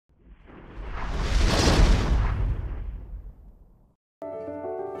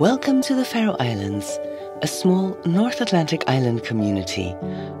Welcome to the Faroe Islands, a small North Atlantic island community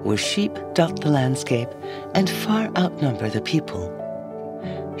where sheep dot the landscape and far outnumber the people.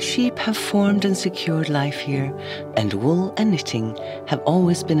 Sheep have formed and secured life here, and wool and knitting have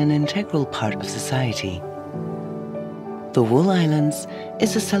always been an integral part of society. The Wool Islands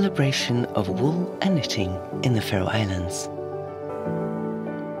is a celebration of wool and knitting in the Faroe Islands.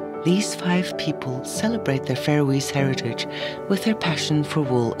 These 5 people celebrate their Faroese heritage with their passion for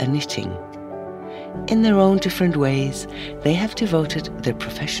wool and knitting. In their own different ways, they have devoted their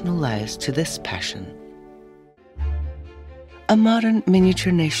professional lives to this passion. A modern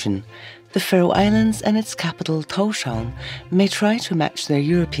miniature nation, the Faroe Islands and its capital Tórshavn may try to match their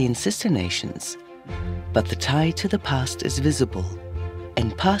European sister nations, but the tie to the past is visible,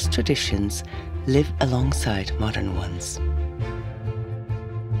 and past traditions live alongside modern ones.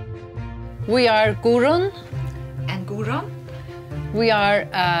 We are Gurun and Gurun. We are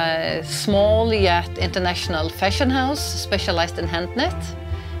a small yet international fashion house specialized in hand knit.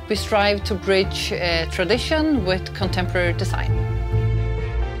 We strive to bridge tradition with contemporary design.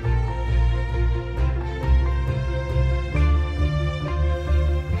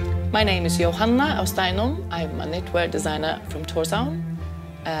 My name is Johanna of Steinum. I'm a knitwear designer from Tórshavn.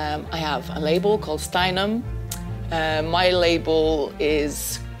 I have a label called Steinum. My label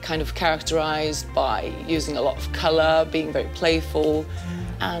is kind of characterized by using a lot of color, being very playful.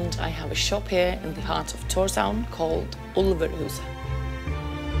 And I have a shop here in the heart of Tórshavn called Ulverhuset.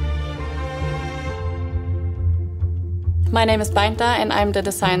 My name is Beinta and I'm the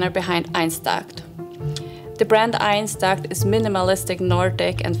designer behind Einstakt. The brand Einstakt is minimalistic,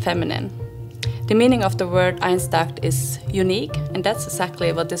 Nordic and feminine. The meaning of the word Einstakt is unique, and that's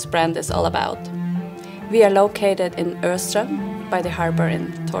exactly what this brand is all about. We are located in Østrøm, by the harbor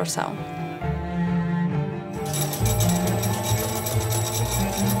in Tórshavn.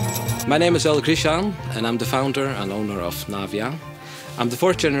 My name is Kristiansen, and I'm the founder and owner of Navia. I'm the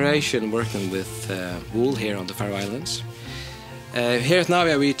 4th generation working with wool here on the Faroe Islands. Here at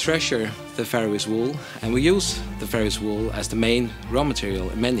Navia we treasure the Faroese wool, and we use the Faroese wool as the main raw material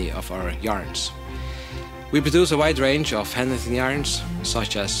in many of our yarns. We produce a wide range of hand knitting yarns,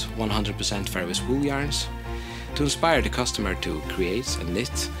 such as 100% Faroese wool yarns, to inspire the customer to create and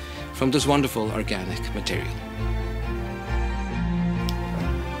knit from this wonderful organic material.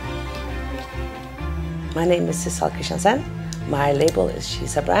 My name is Sissal Kristiansen. My label is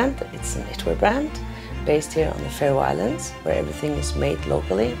Shisa brand. It's a knitwear brand based here on the Faroe Islands, where everything is made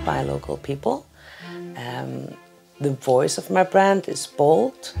locally by local people. The voice of my brand is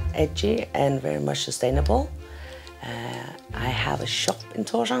bold, edgy and very much sustainable. I have a shop in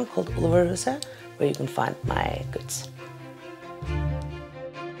Tórshavn called Ulverhuset, where you can find my goods.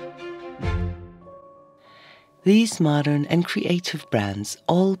 These modern and creative brands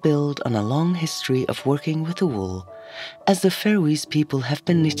all build on a long history of working with the wool, as the Faroese people have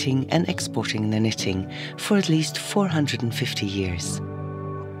been knitting and exporting their knitting for at least 450 years.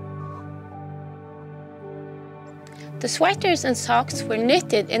 The sweaters and socks were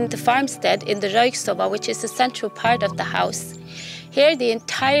knitted in the farmstead in the Røykstova, which is the central part of the house. Here the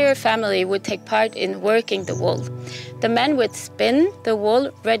entire family would take part in working the wool. The men would spin the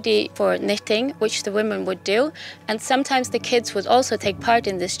wool ready for knitting, which the women would do, and sometimes the kids would also take part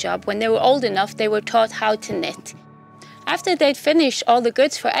in this job. When they were old enough, they were taught how to knit. After they'd finished all the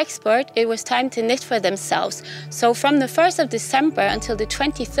goods for export, it was time to knit for themselves. So from the 1st of December until the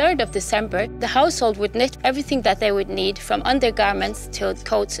 23rd of December, the household would knit everything that they would need, from undergarments to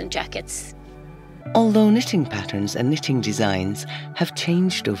coats and jackets. Although knitting patterns and knitting designs have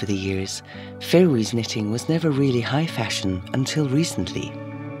changed over the years, Faroese knitting was never really high fashion until recently.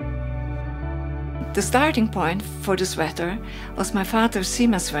 The starting point for the sweater was my father's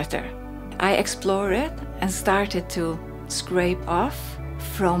Sima sweater. I explored it and started to scrape off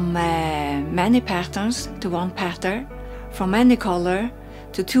from many patterns to one pattern, from any color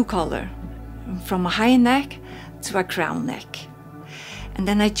to 2 color, from a high neck to a crown neck. And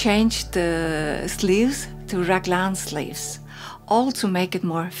then I changed the sleeves to raglan sleeves, all to make it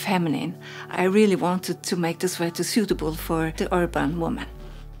more feminine. I really wanted to make the sweater suitable for the urban woman.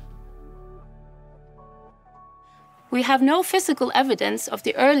 We have no physical evidence of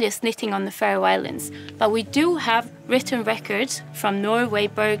the earliest knitting on the Faroe Islands, but we do have written records from Norway,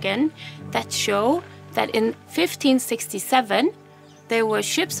 Bergen, that show that in 1567 there were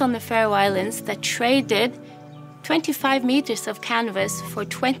ships on the Faroe Islands that traded 25 meters of canvas for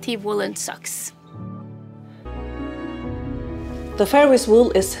 20 woolen socks. The Faroese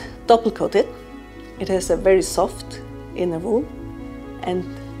wool is double-coated. It has a very soft inner wool and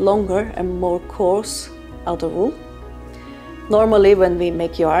longer and more coarse outer wool. Normally when we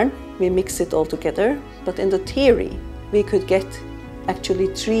make yarn, we mix it all together, but in the theory, we could get actually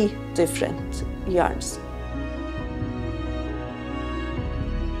 3 different yarns.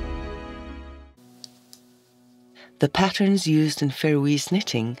 The patterns used in Faroese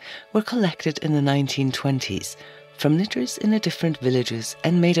knitting were collected in the 1920s from knitters in the different villages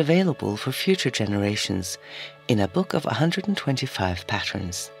and made available for future generations in a book of 125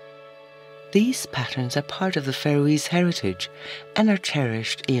 patterns. These patterns are part of the Faroese heritage and are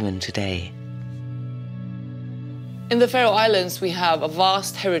cherished even today. In the Faroe Islands, we have a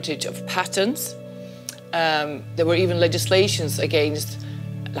vast heritage of patterns. There were even legislations against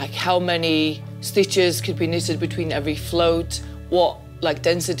how many stitches could be knitted between every float, what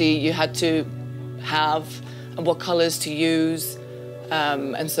density you had to have, and what colours to use,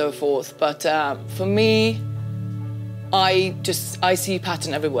 and so forth. But for me, I see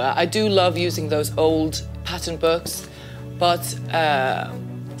pattern everywhere. I do love using those old pattern books, but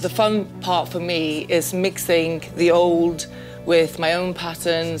the fun part for me is mixing the old with my own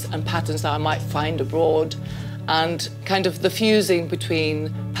patterns and patterns that I might find abroad, and kind of the fusing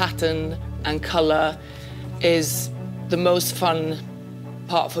between pattern and colour is the most fun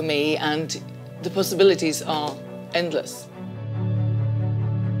part for me, and the possibilities are endless.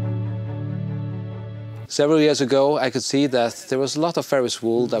 Several years ago, I could see that there was a lot of Faroese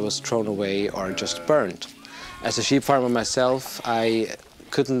wool that was thrown away or just burned. As a sheep farmer myself, I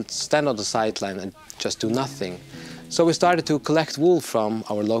couldn't stand on the sideline and just do nothing. So we started to collect wool from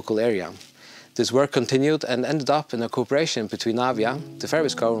our local area. This work continued and ended up in a cooperation between Navia, the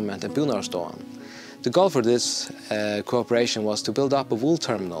Faroese government, and Búnaðarstovan. The goal for this cooperation was to build up a wool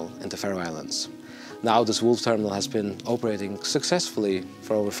terminal in the Faroe Islands. Now this wool terminal has been operating successfully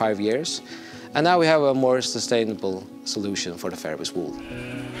for over 5 years, and now we have a more sustainable solution for the Faroese wool.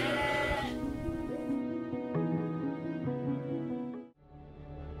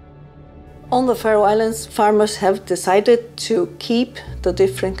 On the Faroe Islands, farmers have decided to keep the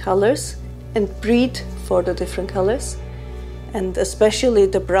different colors and breed for the different colors. And especially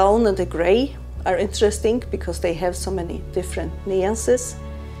the brown and the gray are interesting because they have so many different nuances.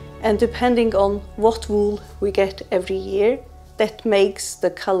 And depending on what wool we get every year, that makes the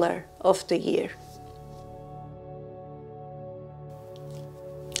color of the year.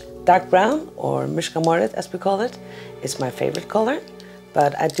 Dark brown, or myrkamorit as we call it, is my favorite color,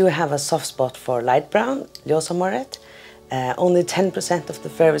 but I do have a soft spot for light brown, ljósamorit. Only 10% of the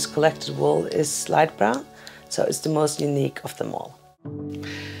Faroese collected wool is light brown, so it's the most unique of them all.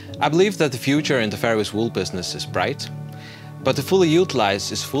 I believe that the future in the Faroese wool business is bright, but to fully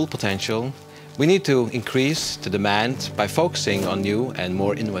utilize its full potential, we need to increase the demand by focusing on new and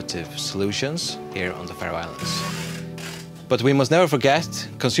more innovative solutions here on the Faroe Islands. But we must never forget,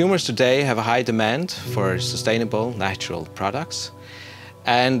 consumers today have a high demand for sustainable, natural products.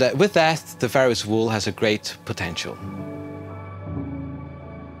 And with that, the Faroese wool has a great potential.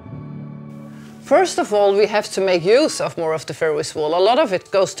 First of all, we have to make use of more of the Faroese wool. A lot of it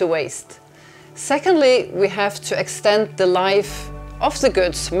goes to waste. Secondly, we have to extend the life of the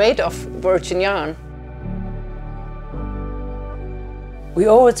goods made of virgin yarn. We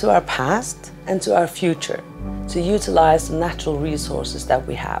owe it to our past and to our future to utilize the natural resources that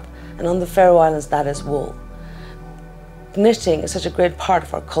we have. And on the Faroe Islands, that is wool. Knitting is such a great part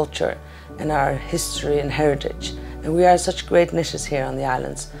of our culture and our history and heritage. And we are such great knitters here on the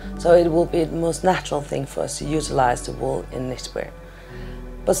islands. So it will be the most natural thing for us to utilize the wool in knitwear.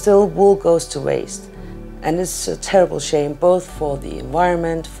 But still, wool goes to waste. And it's a terrible shame, both for the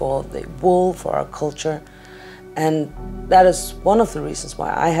environment, for the wool, for our culture. And that is one of the reasons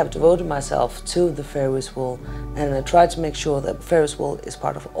why I have devoted myself to the Faroese wool, and I try to make sure that Faroese wool is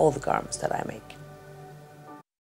part of all the garments that I make.